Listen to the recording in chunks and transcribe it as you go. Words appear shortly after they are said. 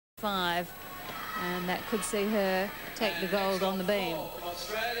5, and that could see her take the gold on the beam.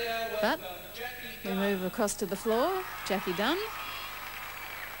 But we move across to the floor. Jacqui Dunn.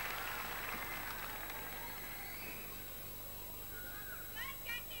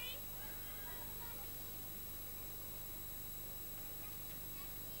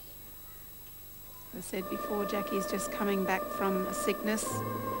 As I said before, Jacqui's just coming back from a sickness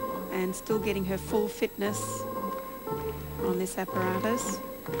and still getting her full fitness on this apparatus.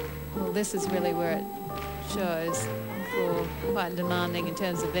 Well, this is really where it shows for quite demanding in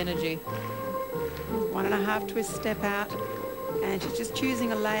terms of energy. 1.5 twist step out, and she's just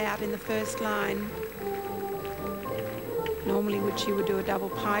choosing a layout in the first line. Normally she would do a double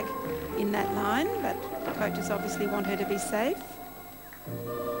pike in that line, but the coaches obviously want her to be safe.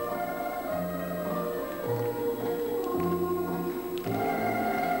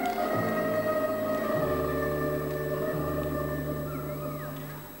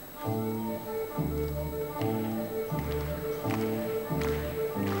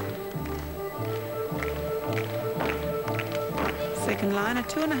 Second line, a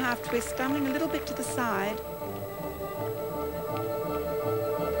 2.5 twist, stumbling a little bit to the side.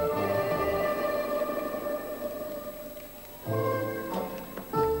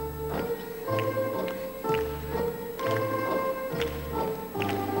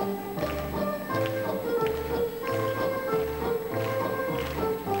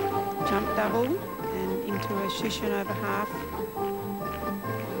 Jump double and into a shushin over half.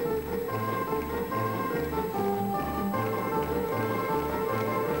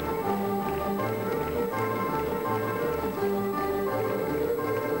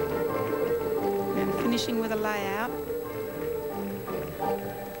 Finishing with a layout.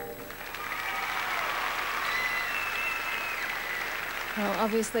 Well,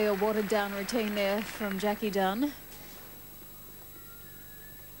 obviously a watered down routine there from Jacqui Dunn. And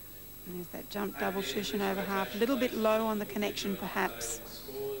there's that jump double shushin over half, a little bit low on the connection perhaps.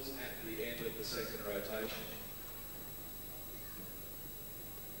 Scores at the end of the second rotation.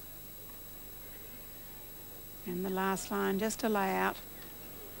 And the last line, just a layout.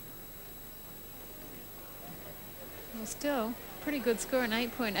 Well, still pretty good score, an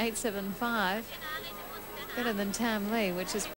 8.875. Better than Tam Lee, which is